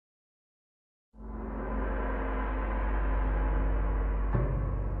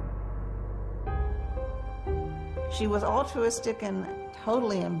She was altruistic and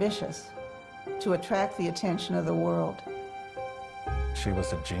totally ambitious to attract the attention of the world. She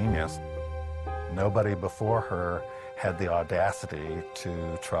was a genius. Nobody before her had the audacity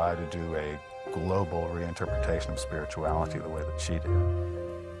to try to do a global reinterpretation of spirituality the way that she did.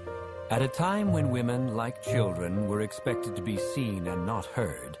 At a time when women, like children, were expected to be seen and not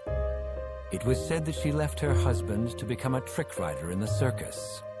heard, it was said that she left her husband to become a trick rider in the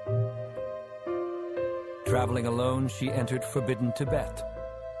circus. Traveling alone, she entered forbidden Tibet.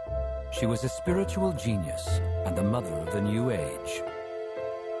 She was a spiritual genius and the mother of the New Age.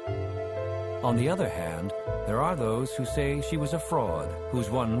 On the other hand, there are those who say she was a fraud, whose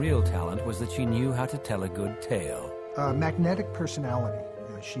one real talent was that she knew how to tell a good tale. Magnetic personality.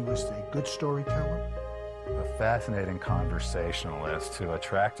 She was a good storyteller. A fascinating conversationalist who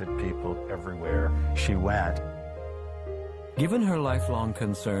attracted people everywhere she went. Given her lifelong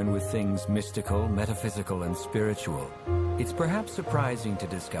concern with things mystical, metaphysical, and spiritual, it's perhaps surprising to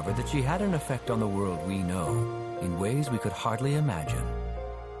discover that she had an effect on the world we know in ways we could hardly imagine.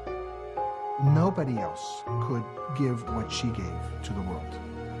 Nobody else could give what she gave to the world.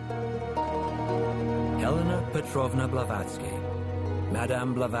 Helena Petrovna Blavatsky,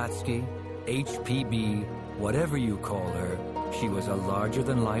 Madame Blavatsky, HPB, whatever you call her, she was a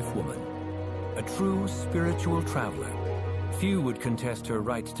larger-than-life woman, a true spiritual traveler. Few would contest her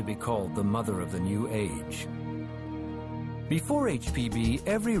right to be called the mother of the New Age. Before HPB,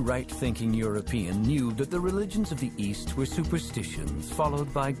 every right-thinking European knew that the religions of the East were superstitions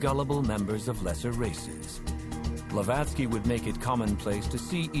followed by gullible members of lesser races. Blavatsky would make it commonplace to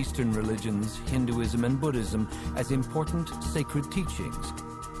see Eastern religions, Hinduism and Buddhism, as important sacred teachings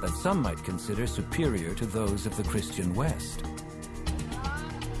that some might consider superior to those of the Christian West.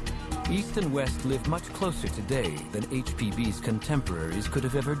 East and West live much closer today than HPB's contemporaries could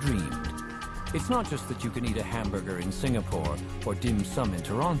have ever dreamed. It's not just that you can eat a hamburger in Singapore or dim sum in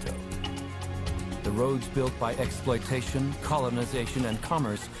Toronto. The roads built by exploitation, colonization, and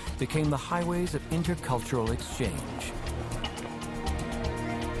commerce became the highways of intercultural exchange.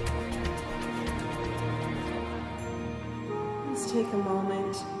 Let's take a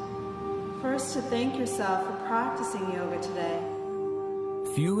moment. First, to thank yourself for practicing yoga today.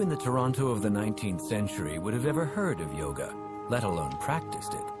 Few in the Toronto of the 19th century would have ever heard of yoga, let alone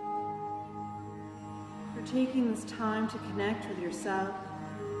practiced it. For taking this time to connect with yourself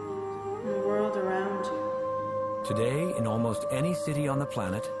and the world around you. Today, in almost any city on the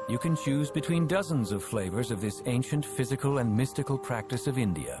planet, you can choose between dozens of flavors of this ancient physical and mystical practice of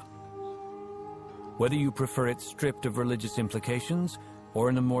India. Whether you prefer it stripped of religious implications or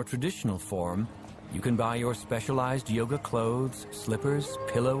in a more traditional form, you can buy your specialized yoga clothes, slippers,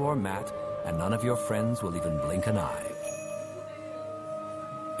 pillow, or mat, and none of your friends will even blink an eye.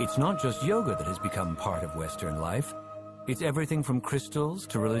 It's not just yoga that has become part of Western life. It's everything from crystals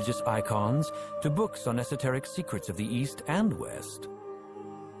to religious icons to books on esoteric secrets of the East and West.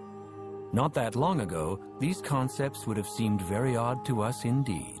 Not that long ago, these concepts would have seemed very odd to us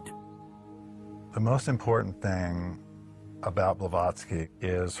indeed. The most important thing about Blavatsky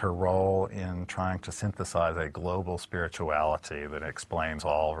is her role in trying to synthesize a global spirituality that explains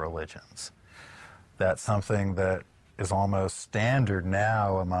all religions. That's something that is almost standard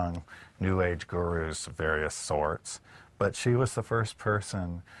now among New Age gurus of various sorts, but she was the first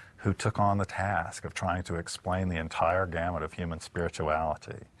person who took on the task of trying to explain the entire gamut of human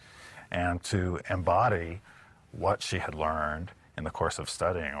spirituality and to embody what she had learned in the course of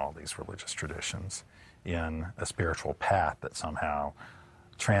studying all these religious traditions in a spiritual path that somehow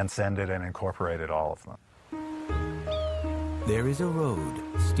transcended and incorporated all of them. There is a road,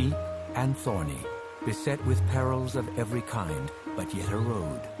 steep and thorny, beset with perils of every kind, but yet a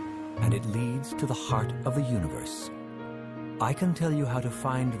road, and it leads to the heart of the universe. I can tell you how to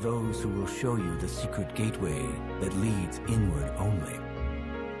find those who will show you the secret gateway that leads inward only.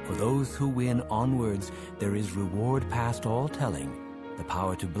 For those who win onwards, there is reward past all telling, the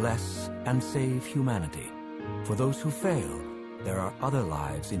power to bless and save humanity. For those who fail, there are other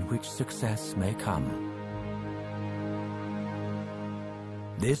lives in which success may come.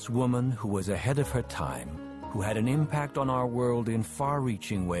 This woman who was ahead of her time, who had an impact on our world in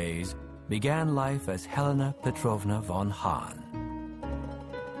far-reaching ways, began life as Helena Petrovna von Hahn.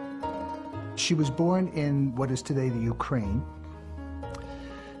 She was born in what is today the Ukraine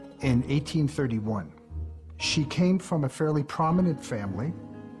in 1831. She came from a fairly prominent family.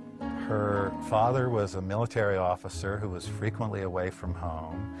 Her father was a military officer who was frequently away from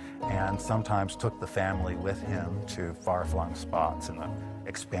home and sometimes took the family with him to far-flung spots in the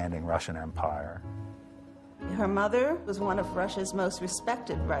expanding Russian Empire. Her mother was one of Russia's most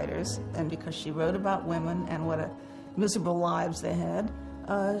respected writers, and because she wrote about women and what miserable lives they had,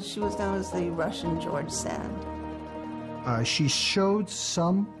 she was known as the Russian George Sand. She showed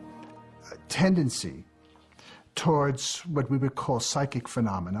some tendency towards what we would call psychic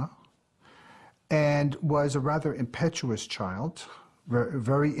phenomena, and was a rather impetuous child,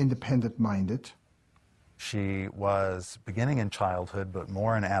 very independent-minded. She was, beginning in childhood, but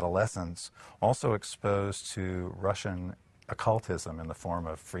more in adolescence, also exposed to Russian occultism in the form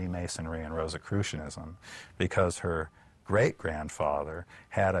of Freemasonry and Rosicrucianism, because her great-grandfather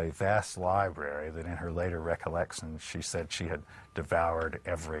had a vast library that in her later recollections she said she had devoured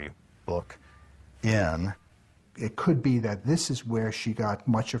every book in. It could be that this is where she got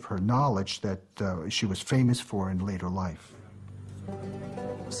much of her knowledge that she was famous for in later life.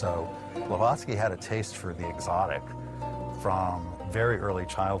 So Blavatsky had a taste for the exotic from very early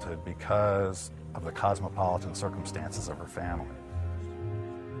childhood because of the cosmopolitan circumstances of her family.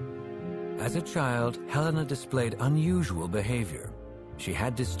 As a child, Helena displayed unusual behavior. She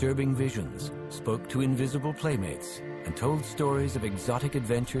had disturbing visions, spoke to invisible playmates, and told stories of exotic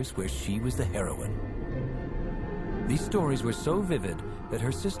adventures where she was the heroine. These stories were so vivid that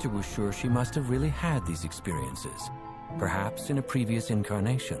her sister was sure she must have really had these experiences, perhaps in a previous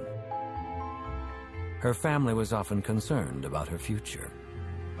incarnation. Her family was often concerned about her future.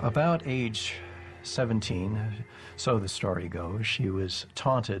 About age 17, so the story goes, she was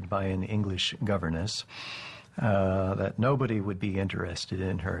taunted by an English governess that nobody would be interested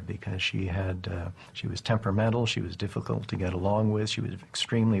in her because she was temperamental, she was difficult to get along with, she was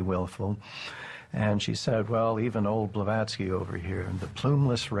extremely willful. And she said, well, even old Blavatsky over here, the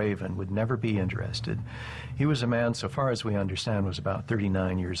plumeless raven, would never be interested. He was a man, so far as we understand, was about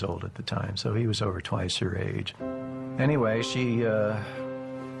 39 years old at the time, so he was over twice her age. Anyway, she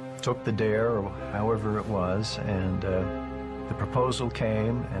took the dare, or however it was, and the proposal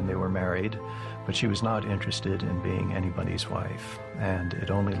came, and they were married, but she was not interested in being anybody's wife. And it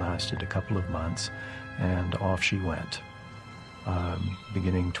only lasted a couple of months, and off she went.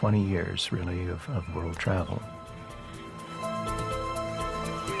 Beginning 20 years, really, of world travel.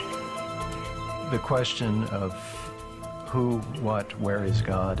 The question of who, what, where is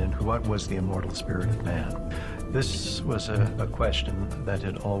God, and what was the immortal spirit of man? This was a question that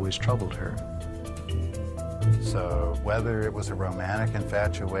had always troubled her. So whether it was a romantic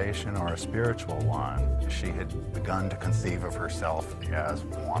infatuation or a spiritual one, she had begun to conceive of herself as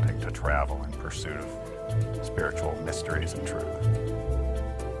wanting to travel in pursuit of spiritual mysteries and truth.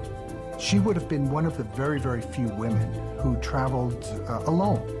 She would have been one of the very, very few women who traveled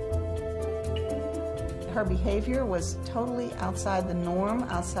alone. Her behavior was totally outside the norm,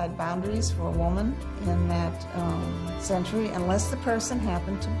 outside boundaries for a woman in that century, unless the person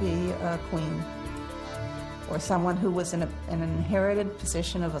happened to be a queen or someone who was in an inherited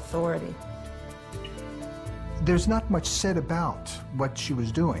position of authority. There's not much said about what she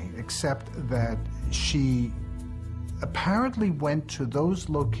was doing, except that she apparently went to those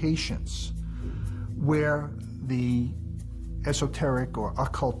locations where the esoteric or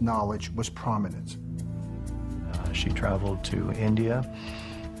occult knowledge was prominent. She traveled to India,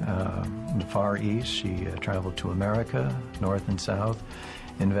 the Far East. She traveled to America, North and South,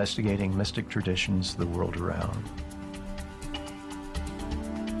 investigating mystic traditions the world around.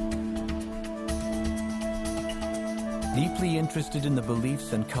 Deeply interested in the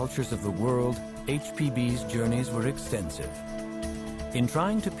beliefs and cultures of the world, HPB's journeys were extensive. In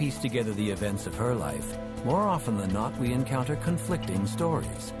trying to piece together the events of her life, more often than not we encounter conflicting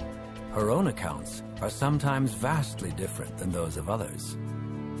stories. Her own accounts are sometimes vastly different than those of others.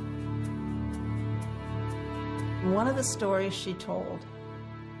 One of the stories she told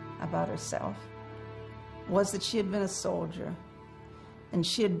about herself was that she had been a soldier. And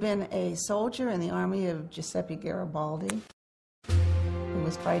she had been a soldier in the army of Giuseppe Garibaldi, who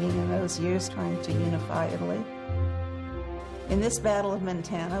was fighting in those years trying to unify Italy. In this Battle of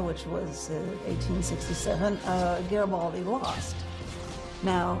Mentana, which was 1867, Garibaldi lost.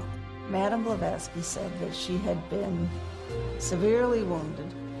 Now, Madame Blavatsky said that she had been severely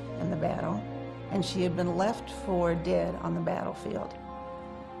wounded in the battle, and she had been left for dead on the battlefield.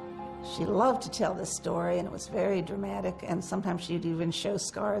 She loved to tell this story, and it was very dramatic, and sometimes she'd even show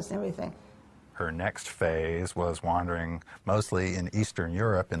scars and everything. Her next phase was wandering mostly in Eastern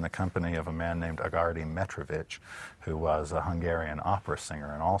Europe in the company of a man named Agárdi Mitrović, who was a Hungarian opera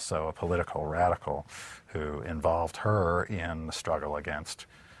singer and also a political radical who involved her in the struggle against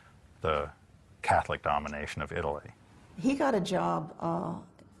the Catholic domination of Italy. He got a job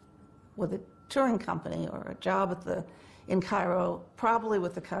with a touring company, or a job in Cairo, probably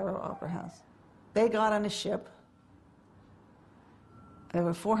with the Cairo Opera House. They got on a ship. There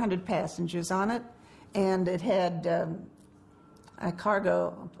were 400 passengers on it, and it had a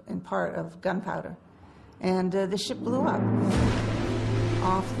cargo in part of gunpowder. And the ship blew up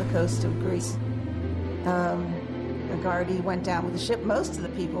off the coast of Greece. Gardaí went down with the ship. Most of the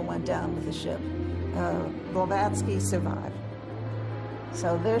people went down with the ship. Blavatsky survived.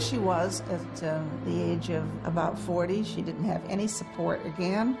 So there she was at the age of about 40. She didn't have any support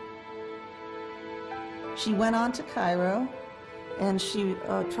again. She went on to Cairo, and she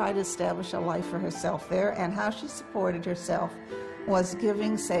tried to establish a life for herself there, and how she supported herself was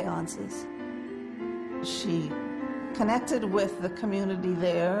giving seances. She connected with the community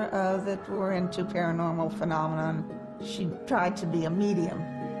there that were into paranormal phenomena. She tried to be a medium.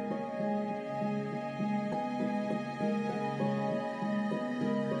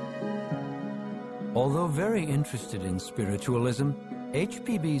 Although very interested in spiritualism,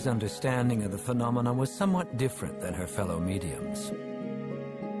 HPB's understanding of the phenomena was somewhat different than her fellow mediums.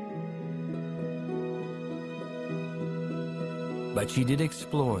 But she did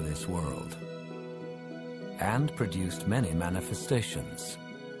explore this world and produced many manifestations.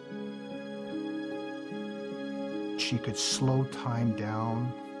 She could slow time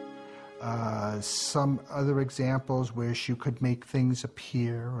down. Some other examples where she could make things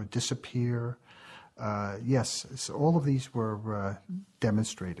appear or disappear. Yes, so all of these were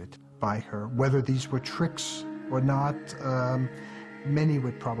demonstrated by her. Whether these were tricks or not, many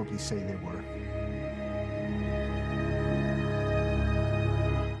would probably say they were.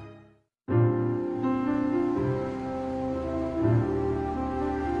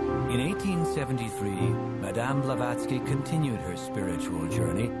 In 1873, Madame Blavatsky continued her spiritual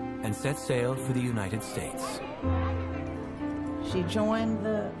journey and set sail for the United States. She joined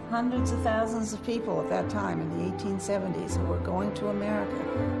the hundreds of thousands of people at that time in the 1870s who were going to America.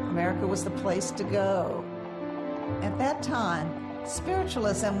 America was the place to go. At that time,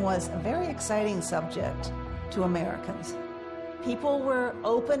 spiritualism was a very exciting subject to Americans. People were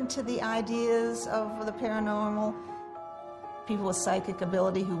open to the ideas of the paranormal. People with psychic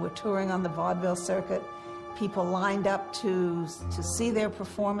ability who were touring on the vaudeville circuit. People lined up to see their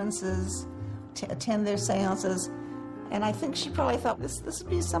performances, to attend their seances. And I think she probably thought this would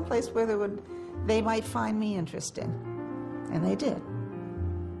be someplace where they might find me interesting. And they did.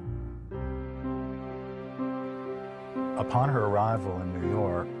 Upon her arrival in New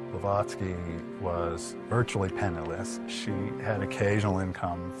York, Blavatsky was virtually penniless. She had occasional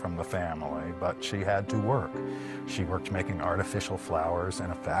income from the family, but she had to work. She worked making artificial flowers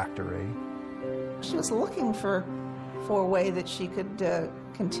in a factory. She was looking for a way that she could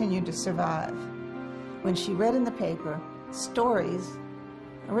continue to survive. When she read in the paper stories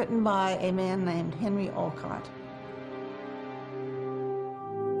written by a man named Henry Olcott.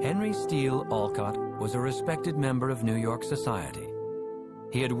 Henry Steele Olcott was a respected member of New York society.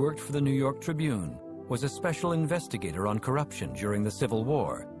 He had worked for the New York Tribune, was a special investigator on corruption during the Civil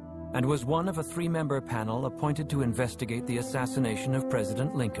War, and was one of a 3-member panel appointed to investigate the assassination of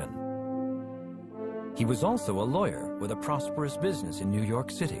President Lincoln. He was also a lawyer with a prosperous business in New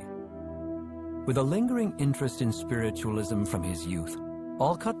York City. With a lingering interest in spiritualism from his youth,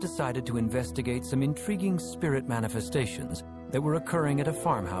 Olcott decided to investigate some intriguing spirit manifestations that were occurring at a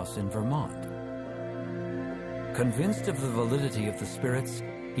farmhouse in Vermont. Convinced of the validity of the spirits,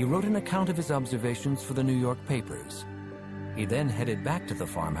 he wrote an account of his observations for the New York papers. He then headed back to the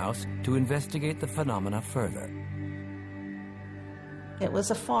farmhouse to investigate the phenomena further. It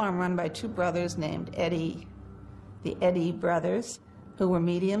was a farm run by 2 brothers named Eddie, the Eddy brothers, who were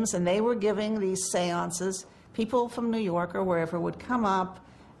mediums, and they were giving these seances. People from New York or wherever would come up.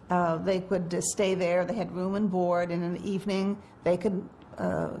 They could stay there. They had room and board, and in the evening they could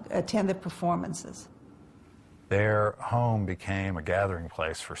attend the performances. Their home became a gathering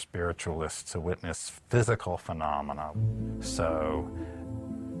place for spiritualists to witness physical phenomena. So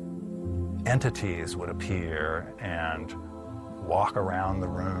entities would appear and walk around the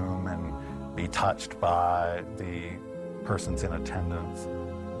room and be touched by the persons in attendance.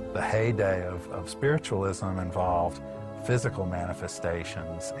 The heyday of spiritualism involved physical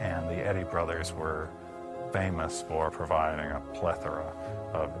manifestations, and the Eddy brothers were famous for providing a plethora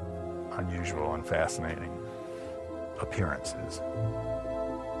of unusual and fascinating appearances.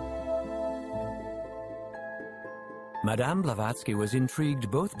 Madame Blavatsky was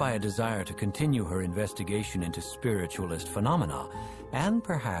intrigued both by a desire to continue her investigation into spiritualist phenomena and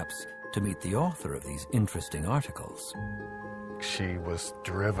perhaps to meet the author of these interesting articles. She was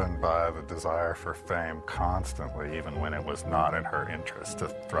driven by the desire for fame constantly, even when it was not in her interest to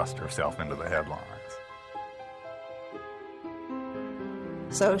thrust herself into the headlines.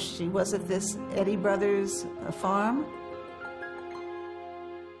 So she was at this Eddy Brothers farm.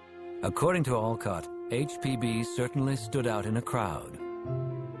 According to Alcott, HPB certainly stood out in a crowd.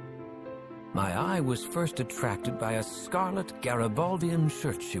 My eye was first attracted by a scarlet Garibaldian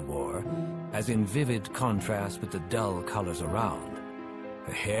shirt she wore, as in vivid contrast with the dull colors around.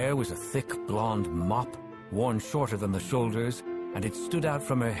 Her hair was a thick blonde mop, worn shorter than the shoulders, and it stood out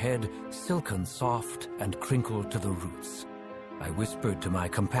from her head, silken soft and crinkled to the roots. I whispered to my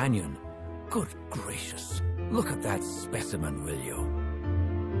companion, "Good gracious, look at that specimen, will you?"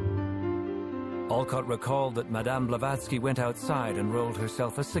 Alcott recalled that Madame Blavatsky went outside and rolled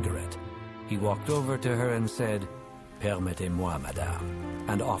herself a cigarette. He walked over to her and said, "Permettez-moi, madame,"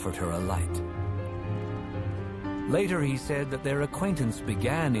 and offered her a light. Later he said that their acquaintance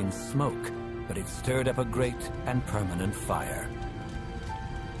began in smoke, but it stirred up a great and permanent fire.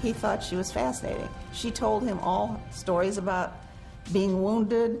 He thought she was fascinating. She told him all stories about being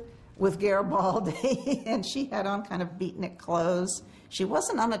wounded with Garibaldi, and she had on kind of beatnik clothes. She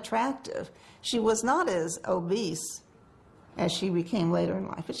wasn't unattractive. She was not as obese as she became later in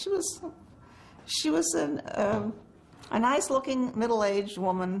life, but she was a nice-looking middle-aged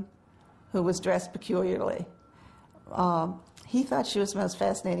woman who was dressed peculiarly. He thought she was the most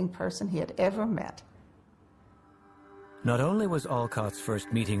fascinating person he had ever met. Not only was Alcott's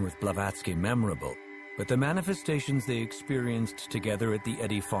first meeting with Blavatsky memorable, but the manifestations they experienced together at the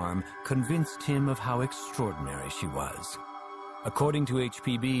Eddy farm convinced him of how extraordinary she was. According to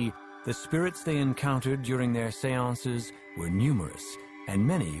HPB, the spirits they encountered during their seances were numerous, and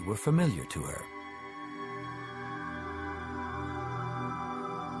many were familiar to her.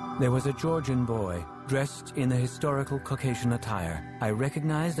 There was a Georgian boy, dressed in the historical Caucasian attire. I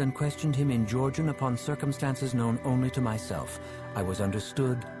recognized and questioned him in Georgian upon circumstances known only to myself. I was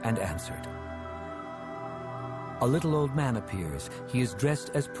understood and answered. A little old man appears. He is dressed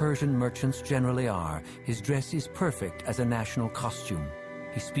as Persian merchants generally are. His dress is perfect as a national costume.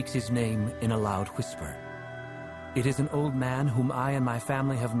 He speaks his name in a loud whisper. It is an old man whom I and my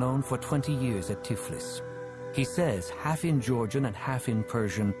family have known for 20 years at Tiflis. He says, half in Georgian and half in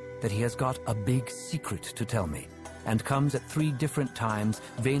Persian, that he has got a big secret to tell me, and comes at 3 different times,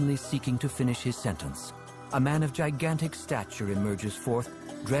 vainly seeking to finish his sentence. A man of gigantic stature emerges forth,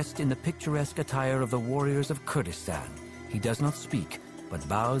 dressed in the picturesque attire of the warriors of Kurdistan. He does not speak, but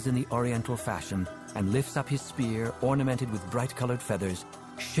bows in the oriental fashion, and lifts up his spear, ornamented with bright-colored feathers,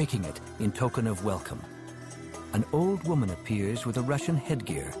 shaking it in token of welcome. An old woman appears with a Russian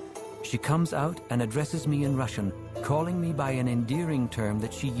headgear. She comes out and addresses me in Russian, calling me by an endearing term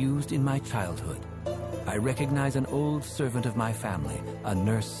that she used in my childhood. I recognize an old servant of my family, a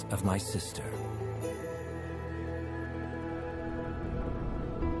nurse of my sister.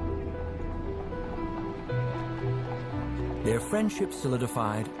 Their friendship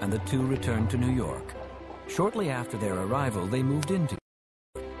solidified, and the two returned to New York. Shortly after their arrival, they moved in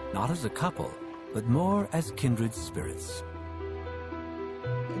together, not as a couple, but more as kindred spirits.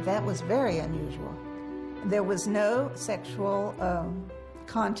 That was very unusual. There was no sexual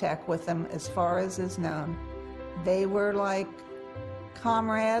contact with them as far as is known. They were like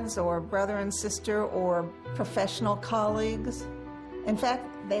comrades or brother and sister or professional colleagues. In fact,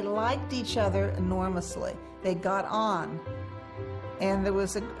 they liked each other enormously. They got on, and there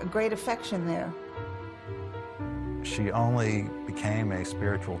was a great affection there. She only became a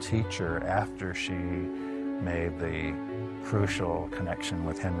spiritual teacher after she made the crucial connection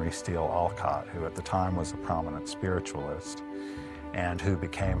with Henry Steele Alcott, who at the time was a prominent spiritualist, and who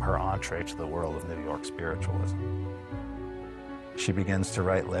became her entree to the world of New York spiritualism. She begins to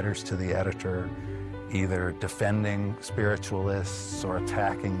write letters to the editor, either defending spiritualists or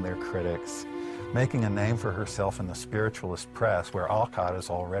attacking their critics, making a name for herself in the spiritualist press, where Alcott is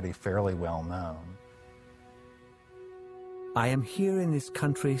already fairly well known. I am here in this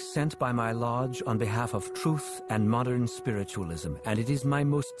country sent by my lodge on behalf of truth and modern spiritualism, and it is my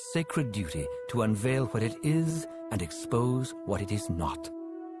most sacred duty to unveil what it is and expose what it is not.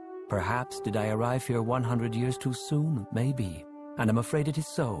 Perhaps did I arrive here 100 years too soon? Maybe. And I'm afraid it is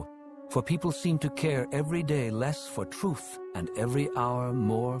so, for people seem to care every day less for truth and every hour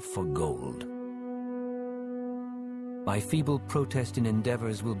more for gold. My feeble protest in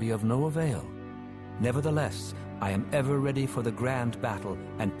endeavors will be of no avail. Nevertheless, I am ever ready for the grand battle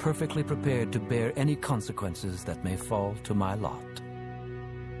and perfectly prepared to bear any consequences that may fall to my lot.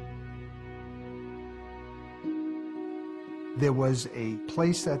 There was a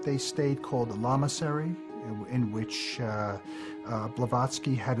place that they stayed called the Lamasery, in which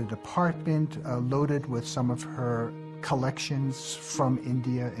Blavatsky had an apartment loaded with some of her collections from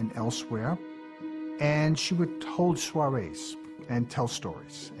India and elsewhere. And she would hold soirees and tell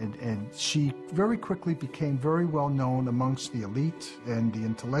stories. And she very quickly became very well known amongst the elite and the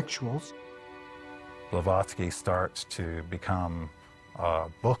intellectuals. Blavatsky starts to become a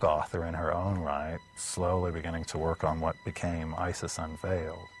book author in her own right, slowly beginning to work on what became Isis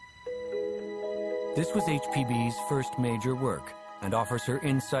Unveiled. This was HPB's first major work and offers her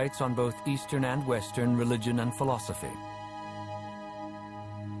insights on both Eastern and Western religion and philosophy.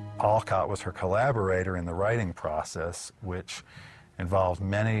 Alcott was her collaborator in the writing process, which involved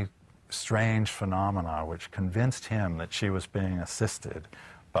many strange phenomena which convinced him that she was being assisted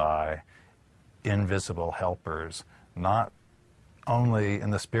by invisible helpers, not only in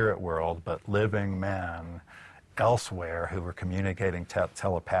the spirit world, but living men elsewhere who were communicating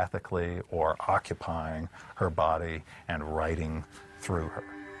telepathically or occupying her body and writing through her.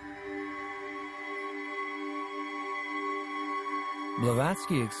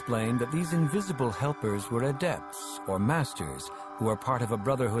 Blavatsky explained that these invisible helpers were adepts or masters who are part of a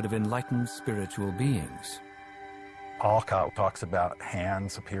brotherhood of enlightened spiritual beings. Alcott talks about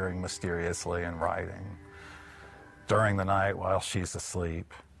hands appearing mysteriously in writing during the night while she's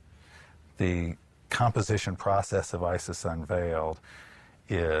asleep. The composition process of Isis Unveiled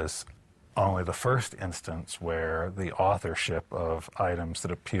is only the first instance where the authorship of items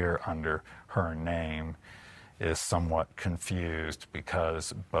that appear under her name is somewhat confused,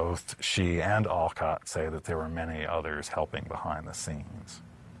 because both she and Alcott say that there were many others helping behind the scenes.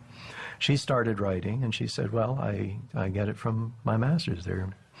 She started writing, and she said, well, I get it from my masters. They're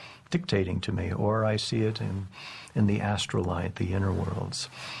dictating to me, or I see it in the astral light, the inner worlds.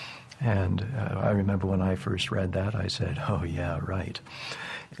 And I remember when I first read that, I said, oh, yeah, right.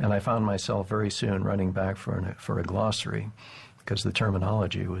 And I found myself very soon running back for a glossary, because the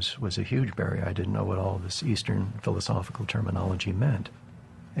terminology was a huge barrier. I didn't know what all this Eastern philosophical terminology meant.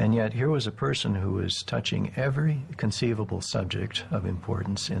 And yet here was a person who was touching every conceivable subject of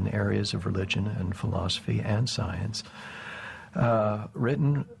importance in areas of religion and philosophy and science,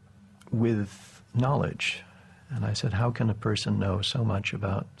 written with knowledge. And I said, how can a person know so much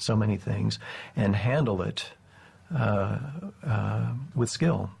about so many things and handle it with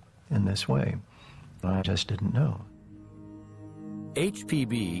skill in this way? I just didn't know.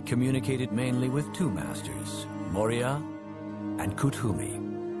 HPB communicated mainly with two masters, Moria and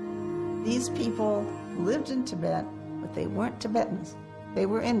Kuthumi. These people lived in Tibet, but they weren't Tibetans. They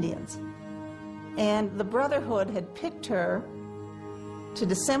were Indians. And the Brotherhood had picked her to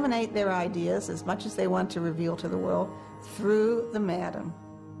disseminate their ideas as much as they want to reveal to the world through the madam.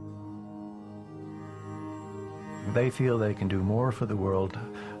 They feel they can do more for the world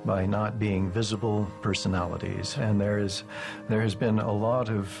by not being visible personalities. And there has been a lot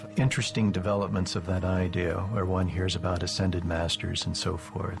of interesting developments of that idea, where one hears about ascended masters and so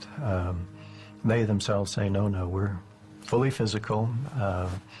forth. They themselves say, no, we're fully physical.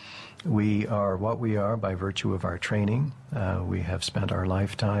 We are what we are by virtue of our training. We have spent our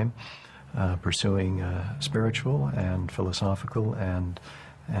lifetime pursuing spiritual and philosophical and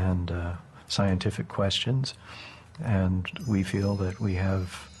scientific questions. And we feel that we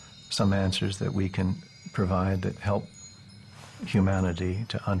have some answers that we can provide that help humanity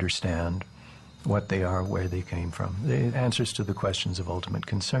to understand what they are, where they came from. The answers to the questions of ultimate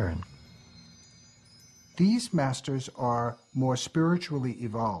concern. These masters are more spiritually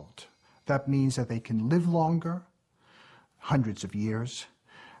evolved. That means that they can live longer, hundreds of years.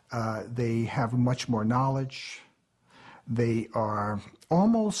 They have much more knowledge. They are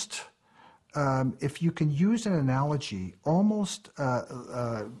almost, if you can use an analogy, almost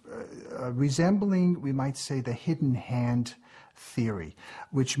resembling, we might say, the hidden hand theory,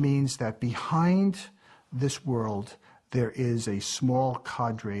 which means that behind this world there is a small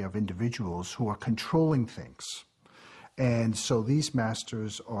cadre of individuals who are controlling things. And so these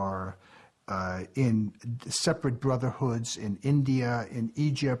masters are in separate brotherhoods in India, in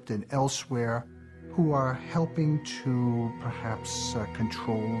Egypt, and elsewhere, who are helping to perhaps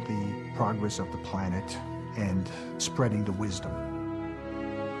control the progress of the planet and spreading the wisdom.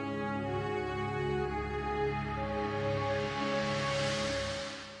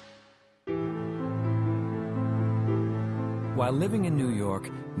 While living in New York,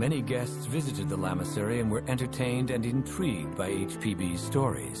 many guests visited the lamasery and were entertained and intrigued by HPB's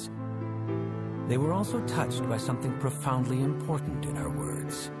stories. They were also touched by something profoundly important in her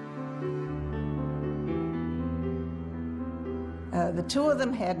words. The two of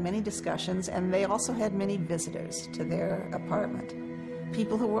them had many discussions, and they also had many visitors to their apartment.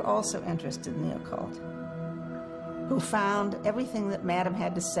 People who were also interested in the occult, who found everything that Madame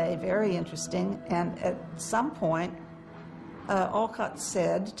had to say very interesting. And at some point, Alcott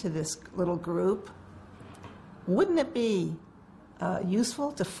said to this little group, wouldn't it be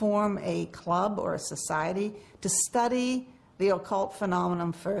useful to form a club or a society to study the occult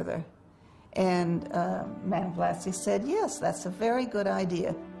phenomenon further. And Madame Blavatsky said, yes, that's a very good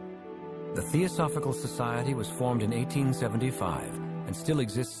idea. The Theosophical Society was formed in 1875 and still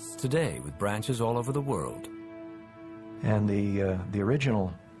exists today with branches all over the world. And the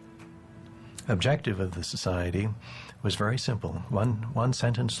original objective of the society was very simple, one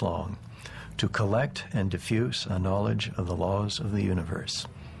sentence long: to collect and diffuse a knowledge of the laws of the universe.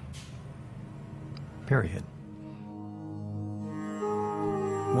 Period.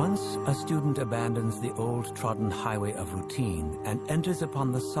 Once a student abandons the old trodden highway of routine and enters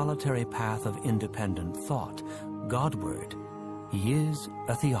upon the solitary path of independent thought, Godward, he is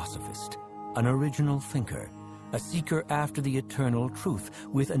a theosophist, an original thinker, a seeker after the eternal truth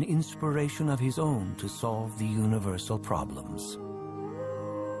with an inspiration of his own to solve the universal problems.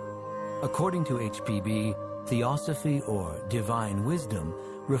 According to HPB, theosophy, or divine wisdom,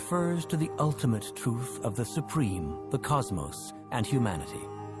 refers to the ultimate truth of the supreme, the cosmos, and humanity.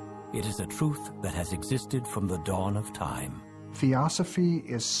 It is a truth that has existed from the dawn of time. Theosophy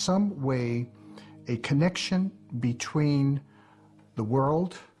is some way a connection between the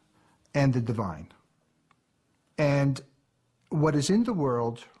world and the divine. And what is in the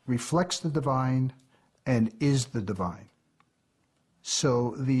world reflects the divine and is the divine.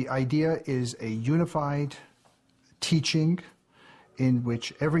 So the idea is a unified teaching in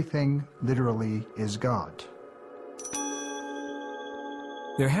which everything literally is God.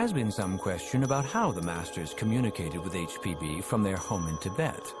 There has been some question about how the masters communicated with HPB from their home in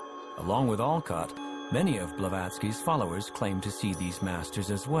Tibet. Along with Alcott, many of Blavatsky's followers claim to see these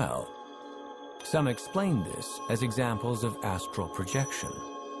masters as well. Some explain this as examples of astral projection.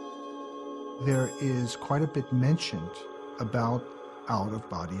 There is quite a bit mentioned about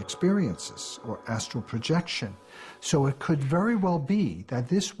out-of-body experiences or astral projection. So it could very well be that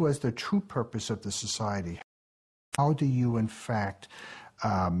this was the true purpose of the society. How do you, in fact,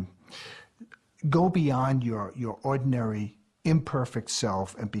 go beyond your ordinary imperfect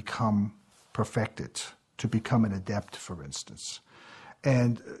self and become perfected, to become an adept, for instance?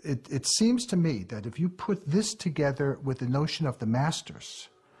 And it seems to me that if you put this together with the notion of the masters,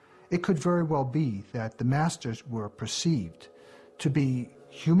 it could very well be that the masters were perceived to be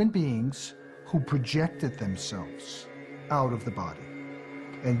human beings who projected themselves out of the body.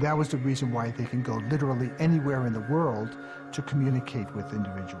 And that was the reason why they can go literally anywhere in the world to communicate with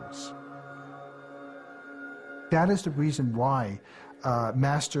individuals. That is the reason why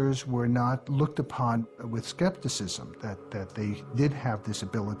masters were not looked upon with skepticism, that they did have this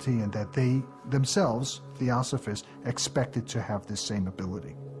ability and that they themselves, theosophists, expected to have this same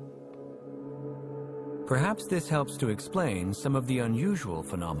ability. Perhaps this helps to explain some of the unusual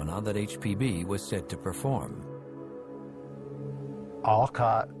phenomena that HPB was said to perform.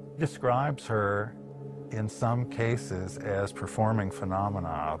 Alcott describes her in some cases as performing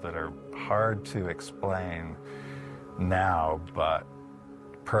phenomena that are hard to explain now, but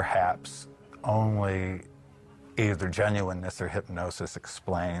perhaps only either genuineness or hypnosis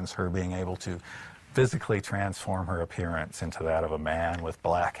explains her being able to physically transform her appearance into that of a man with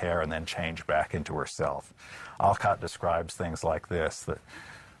black hair and then change back into herself. Alcott describes things like this that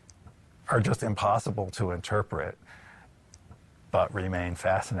are just impossible to interpret, but remain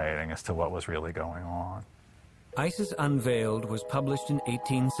fascinating as to what was really going on. Isis Unveiled was published in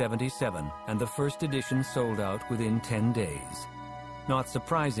 1877, and the first edition sold out within 10 days. Not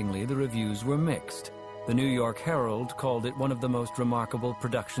surprisingly, the reviews were mixed. The New York Herald called it one of the most remarkable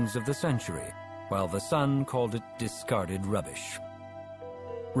productions of the century, while the Sun called it discarded rubbish.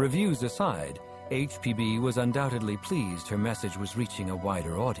 Reviews aside, HPB was undoubtedly pleased her message was reaching a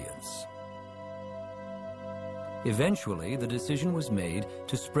wider audience. Eventually, the decision was made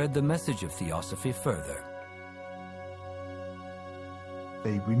to spread the message of theosophy further.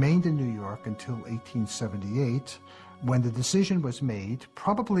 They remained in New York until 1878, when the decision was made,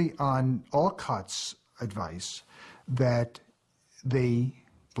 probably on Alcott's advice, that they,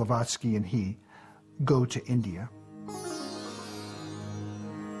 Blavatsky and he, go to India,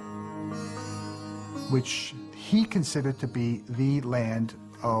 which he considered to be the land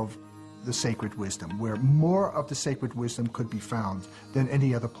of the sacred wisdom, where more of the sacred wisdom could be found than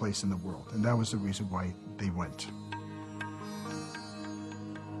any other place in the world. And that was the reason why they went.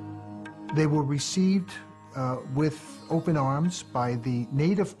 They were received with open arms by the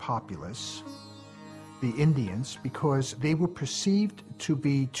native populace, the Indians, because they were perceived to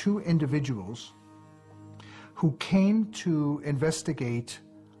be two individuals who came to investigate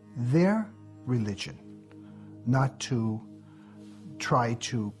their religion, not to try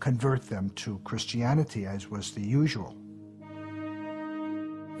to convert them to Christianity, as was the usual.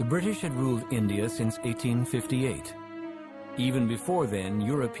 The British had ruled India since 1858. Even before then,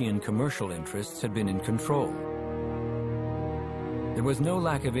 European commercial interests had been in control. There was no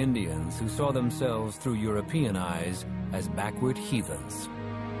lack of Indians who saw themselves through European eyes as backward heathens.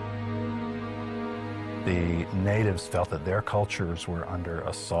 The natives felt that their cultures were under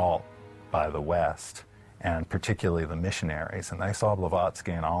assault by the West, and particularly the missionaries, and they saw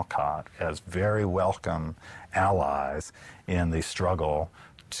Blavatsky and Alcott as very welcome allies in the struggle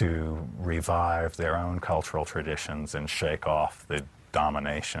to revive their own cultural traditions and shake off the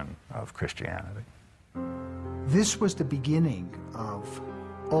domination of Christianity. This was the beginning of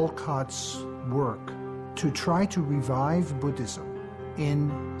Alcott's work to try to revive Buddhism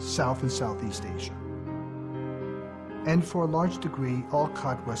in South and Southeast Asia. And for a large degree,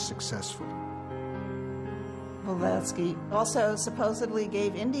 Alcott was successful. Blavatsky also supposedly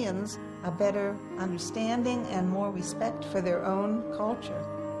gave Indians a better understanding and more respect for their own culture.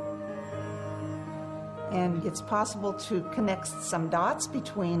 And it's possible to connect some dots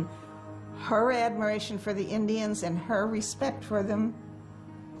between her admiration for the Indians and her respect for them,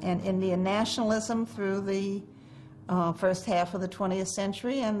 and Indian nationalism through the first half of the 20th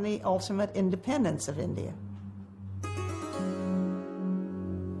century and the ultimate independence of India.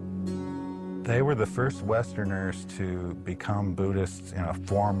 They were the first Westerners to become Buddhists in a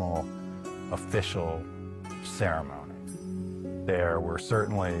formal, official ceremony. There were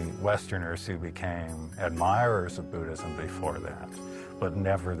certainly Westerners who became admirers of Buddhism before that, but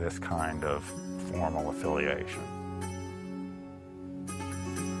never this kind of formal affiliation.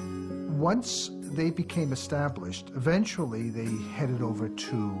 Once they became established, eventually they headed over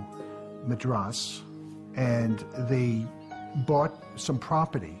to Madras, and they bought some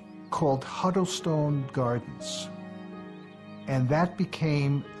property called Huddlestone Gardens, and that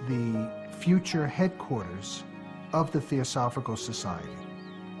became the future headquarters of the Theosophical Society.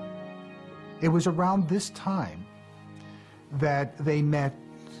 It was around this time that they met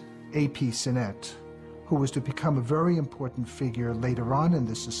A.P. Sinnett, who was to become a very important figure later on in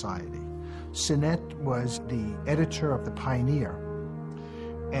the society. Sinnett was the editor of the Pioneer,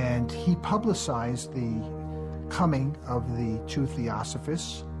 and he publicized the coming of the two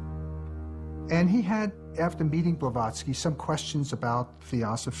Theosophists. And he had, after meeting Blavatsky, some questions about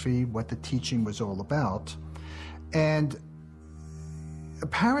theosophy, what the teaching was all about, and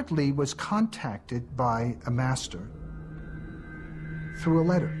apparently was contacted by a master through a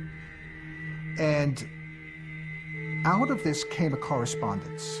letter. And out of this came a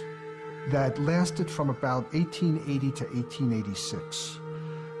correspondence that lasted from about 1880 to 1886.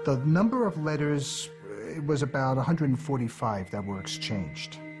 The number of letters was about 145 that were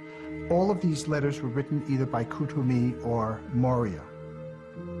exchanged. All of these letters were written either by Kutumi or Maurya.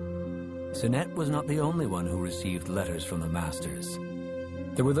 Sinnett was not the only one who received letters from the masters.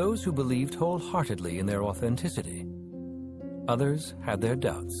 There were those who believed wholeheartedly in their authenticity. Others had their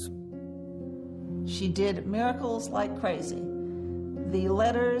doubts. She did miracles like crazy. The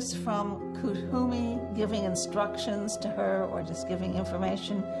letters from Kutumi giving instructions to her or just giving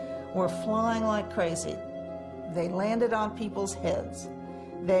information were flying like crazy. They landed on people's heads.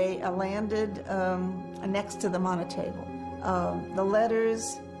 They landed next to them on a table. The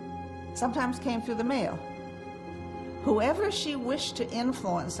letters sometimes came through the mail. Whoever she wished to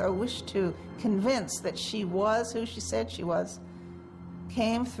influence or wished to convince that she was who she said she was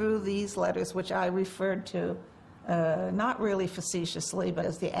came through these letters, which I referred to not really facetiously, but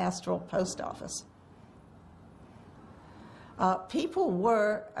as the astral post office. People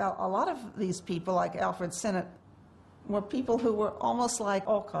were, a lot of these people, like Alfred Sinnett, were people who were almost like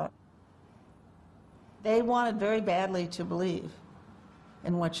Alcott. They wanted very badly to believe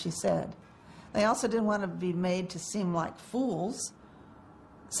in what she said. They also didn't want to be made to seem like fools.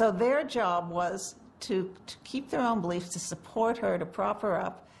 So their job was to keep their own beliefs, to support her, to prop her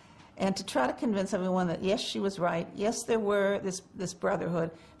up, and to try to convince everyone that, yes, she was right, yes, there were this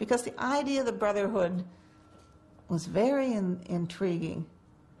brotherhood, because the idea of the brotherhood was very intriguing.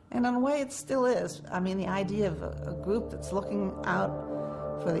 And in a way, it still is. I mean, the idea of a group that's looking out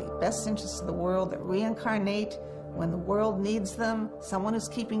for the best interests of the world, that reincarnate when the world needs them, someone who's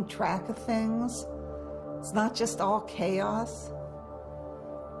keeping track of things. It's not just all chaos.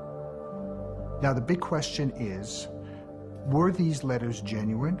 Now, the big question is, were these letters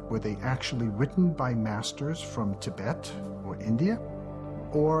genuine? Were they actually written by masters from Tibet or India?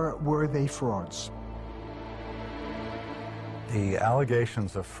 Or were they frauds? The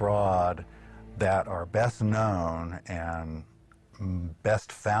allegations of fraud that are best known and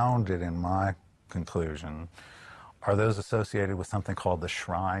best founded, in my conclusion, are those associated with something called the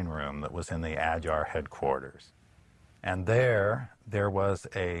Shrine Room that was in the Adyar headquarters. And there was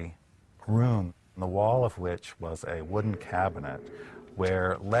a room, the wall of which was a wooden cabinet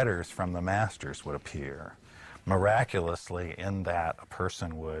where letters from the masters would appear. Miraculously, in that, a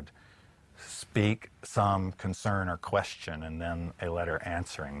person would speak some concern or question, and then a letter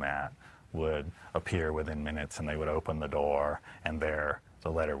answering that would appear within minutes, and they would open the door, and there the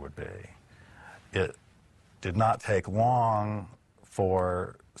letter would be. It did not take long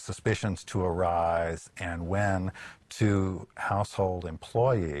for suspicions to arise, and when two household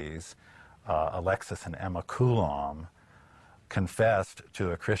employees, Alexis and Emma Coulomb, confessed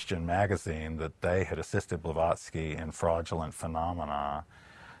to a Christian magazine that they had assisted Blavatsky in fraudulent phenomena,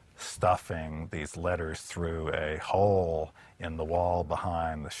 stuffing these letters through a hole in the wall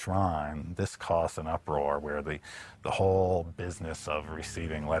behind the shrine, this caused an uproar where the whole business of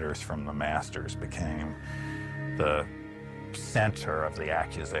receiving letters from the masters became the center of the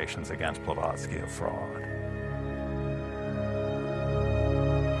accusations against Blavatsky of fraud.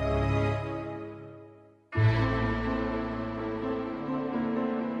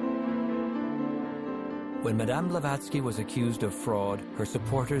 When Madame Blavatsky was accused of fraud, her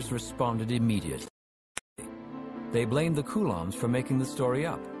supporters responded immediately. They blamed the Coulombs for making the story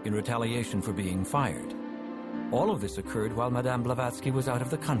up in retaliation for being fired. All of this occurred while Madame Blavatsky was out of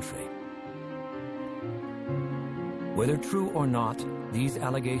the country. Whether true or not, these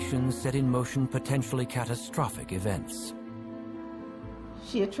allegations set in motion potentially catastrophic events.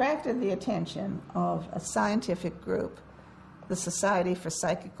 She attracted the attention of a scientific group, the Society for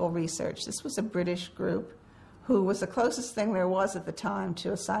Psychical Research. This was a British group who was the closest thing there was at the time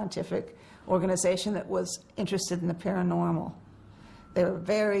to a scientific organization that was interested in the paranormal. They were a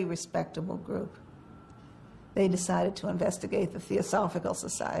very respectable group. They decided to investigate the Theosophical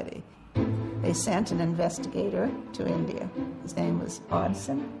Society. They sent an investigator to India. His name was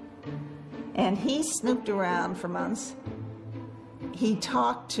Hodgson. And he snooped around for months. He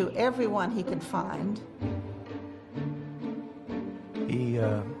talked to everyone he could find. He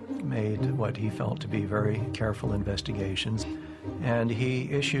made what he felt to be very careful investigations, and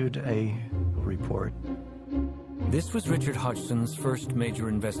he issued a report. This was Richard Hodgson's first major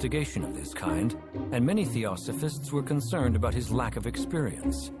investigation of this kind, and many theosophists were concerned about his lack of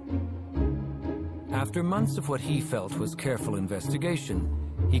experience. After months of what he felt was careful investigation,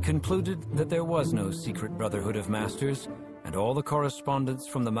 he concluded that there was no secret brotherhood of masters, and all the correspondence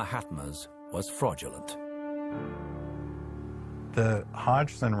from the Mahatmas was fraudulent. The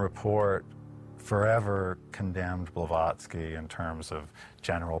Hodgson report forever condemned Blavatsky in terms of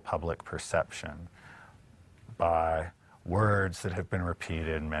general public perception by words that have been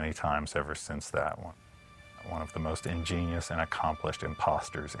repeated many times ever since that one. One of the most ingenious and accomplished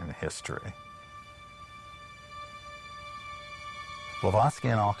imposters in history. Blavatsky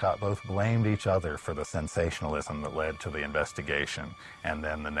and Alcott both blamed each other for the sensationalism that led to the investigation and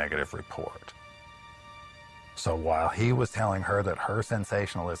then the negative report. So while he was telling her that her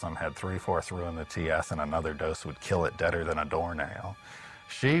sensationalism had 3/4 ruined the TS and another dose would kill it deader than a doornail,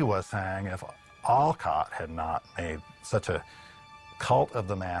 she was saying if Alcott had not made such a cult of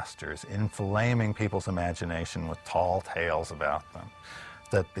the masters, inflaming people's imagination with tall tales about them,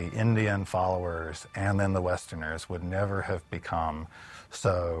 that the Indian followers and then the Westerners would never have become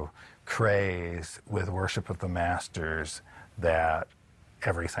so crazed with worship of the masters that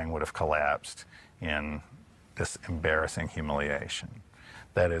everything would have collapsed in this embarrassing humiliation.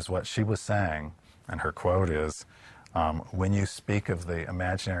 That is what she was saying, and her quote is, when you speak of the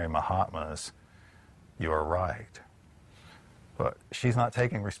imaginary Mahatmas, you are right. But she's not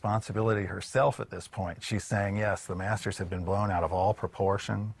taking responsibility herself at this point. She's saying, yes, the masters have been blown out of all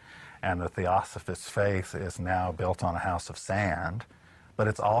proportion, and the Theosophist faith is now built on a house of sand, but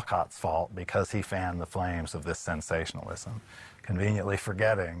it's Alcott's fault because he fanned the flames of this sensationalism, conveniently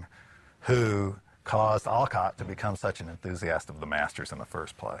forgetting who caused Alcott to become such an enthusiast of the masters in the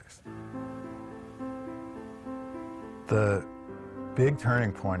first place. The big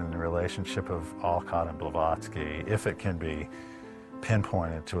turning point in the relationship of Alcott and Blavatsky, if it can be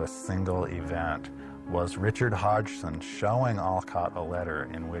pinpointed to a single event, was Richard Hodgson showing Alcott a letter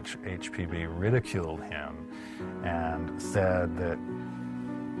in which HPB ridiculed him and said that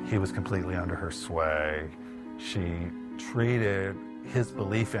he was completely under her sway. She treated his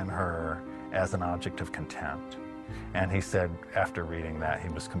belief in her as an object of contempt. And he said after reading that he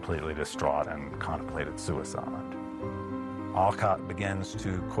was completely distraught and contemplated suicide. Alcott begins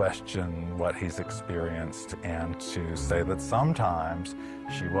to question what he's experienced and to say that sometimes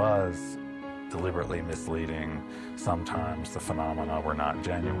she was deliberately misleading, sometimes the phenomena were not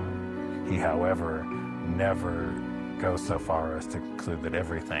genuine. He, however, never goes so far as to conclude that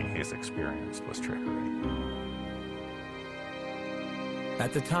everything he's experienced was trickery.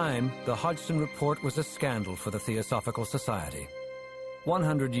 At the time, the Hodgson Report was a scandal for the Theosophical Society.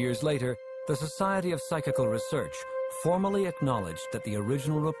 100 years later, the Society of Psychical Research formally acknowledged that the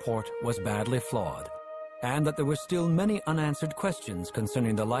original report was badly flawed, and that there were still many unanswered questions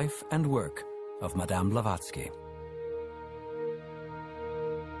concerning the life and work of Madame Blavatsky.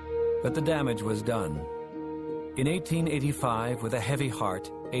 But the damage was done. In 1885, with a heavy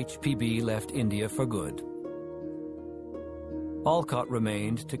heart, HPB left India for good. Alcott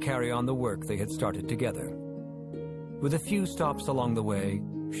remained to carry on the work they had started together. With a few stops along the way,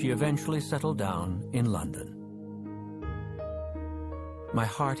 she eventually settled down in London. My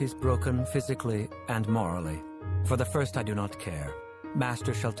heart is broken physically and morally. For the first I do not care.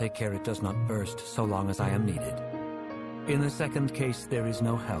 Master shall take care it does not burst so long as I am needed. In the second case there is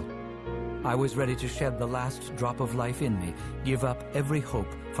no help. I was ready to shed the last drop of life in me, give up every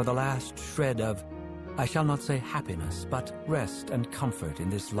hope for the last shred of, I shall not say happiness, but rest and comfort in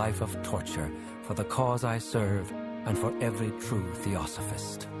this life of torture for the cause I serve and for every true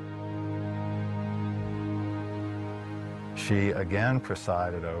theosophist. She again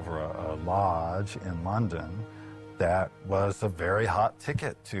presided over a lodge in London that was a very hot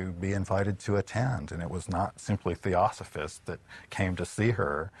ticket to be invited to attend. And it was not simply theosophists that came to see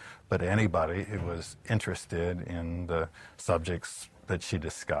her, but anybody who was interested in the subjects that she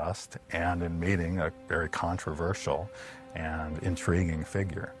discussed and in meeting a very controversial and intriguing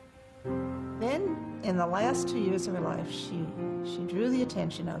figure. Then, in the last 2 years of her life, she drew the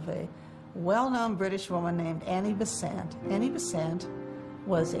attention of a well-known British woman named Annie Besant. Annie Besant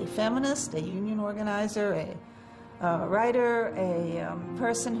was a feminist, a union organizer, a writer, a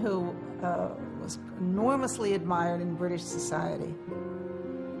person who was enormously admired in British society.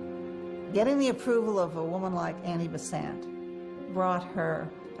 Getting the approval of a woman like Annie Besant brought her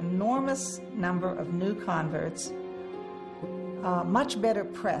enormous number of new converts, much better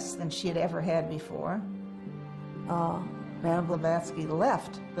press than she had ever had before. Madame Blavatsky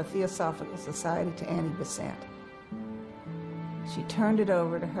left the Theosophical Society to Annie Besant. She turned it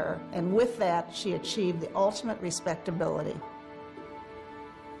over to her, and with that, she achieved the ultimate respectability.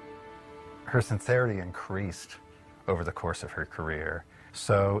 Her sincerity increased over the course of her career,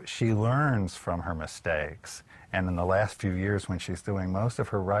 so she learns from her mistakes. And in the last few years, when she's doing most of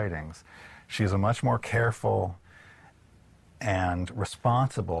her writings, she's a much more careful and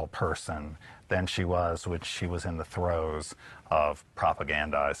responsible person than she was when she was in the throes of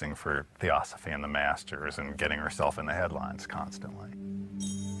propagandizing for Theosophy and the Masters and getting herself in the headlines constantly.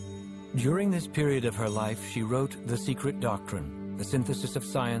 During this period of her life, she wrote The Secret Doctrine, the synthesis of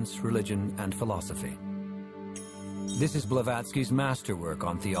science, religion, and philosophy. This is Blavatsky's masterwork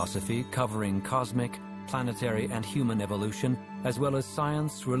on theosophy, covering cosmic, planetary, and human evolution, as well as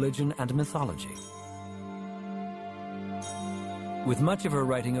science, religion, and mythology. With much of her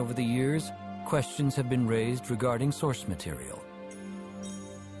writing over the years, questions have been raised regarding source material.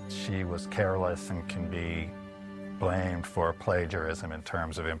 She was careless and can be blamed for plagiarism in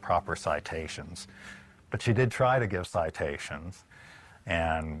terms of improper citations. But she did try to give citations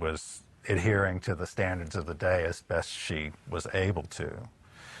and was adhering to the standards of the day as best she was able to.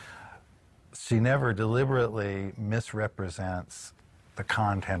 She never deliberately misrepresents the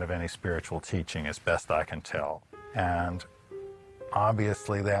content of any spiritual teaching, as best I can tell. And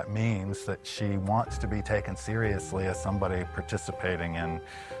obviously that means that she wants to be taken seriously as somebody participating in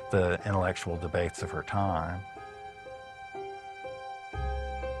the intellectual debates of her time.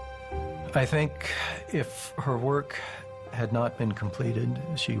 I think if her work had not been completed,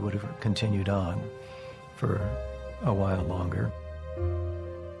 she would have continued on for a while longer.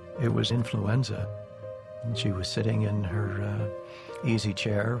 It was influenza. She was sitting in her easy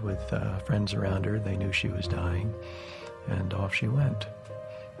chair with friends around her. They knew she was dying, and off she went.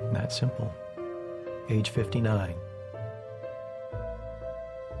 And that's simple. Age 59.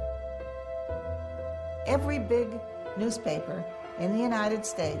 Every big newspaper in the United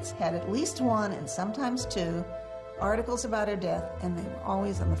States had at least one, and sometimes two, articles about her death, and they were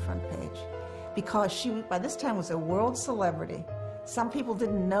always on the front page. Because she, by this time, was a world celebrity. Some people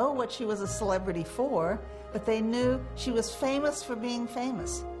didn't know what she was a celebrity for, but they knew she was famous for being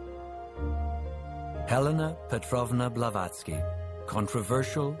famous. Helena Petrovna Blavatsky,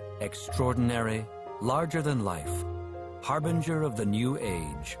 controversial, extraordinary, larger than life, harbinger of the new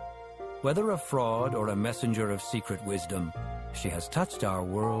age. Whether a fraud or a messenger of secret wisdom, she has touched our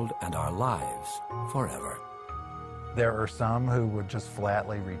world and our lives forever. There are some who would just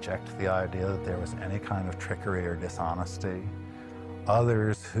flatly reject the idea that there was any kind of trickery or dishonesty.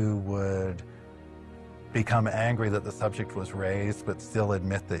 Others who would become angry that the subject was raised, but still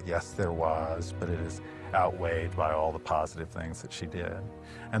admit that yes, there was, but it is outweighed by all the positive things that she did.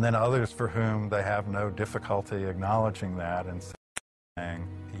 And then others for whom they have no difficulty acknowledging that and saying,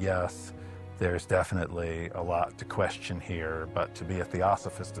 yes, there's definitely a lot to question here, but to be a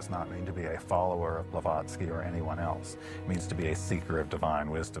theosophist does not mean to be a follower of Blavatsky or anyone else. It means to be a seeker of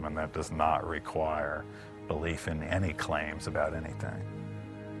divine wisdom, and that does not require belief in any claims about anything.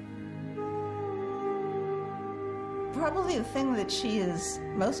 Probably the thing that she is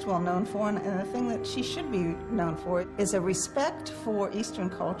most well known for, and the thing that she should be known for, is a respect for Eastern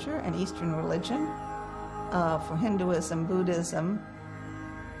culture and Eastern religion, for Hinduism, Buddhism,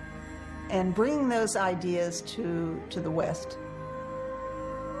 and bringing those ideas to the West.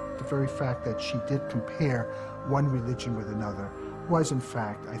 The very fact that she did compare one religion with another was, in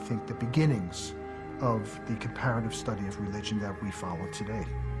fact, I think, the beginnings of the comparative study of religion that we follow today.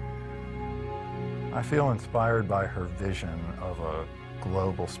 I feel inspired by her vision of a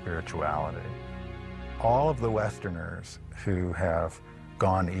global spirituality. All of the Westerners who have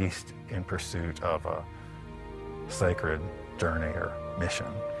gone east in pursuit of a sacred journey or mission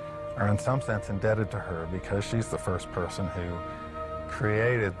are in some sense indebted to her, because she's the first person who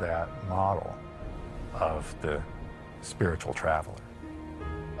created that model of the spiritual traveler.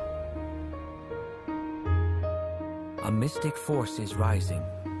 A mystic force is rising.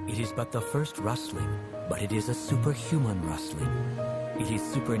 It is but the first rustling, but it is a superhuman rustling. It is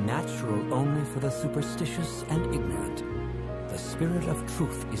supernatural only for the superstitious and ignorant. The spirit of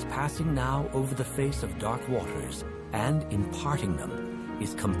truth is passing now over the face of dark waters, and imparting them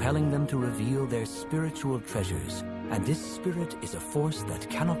is compelling them to reveal their spiritual treasures. And this spirit is a force that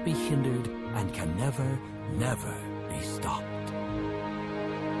cannot be hindered and can never, never be stopped.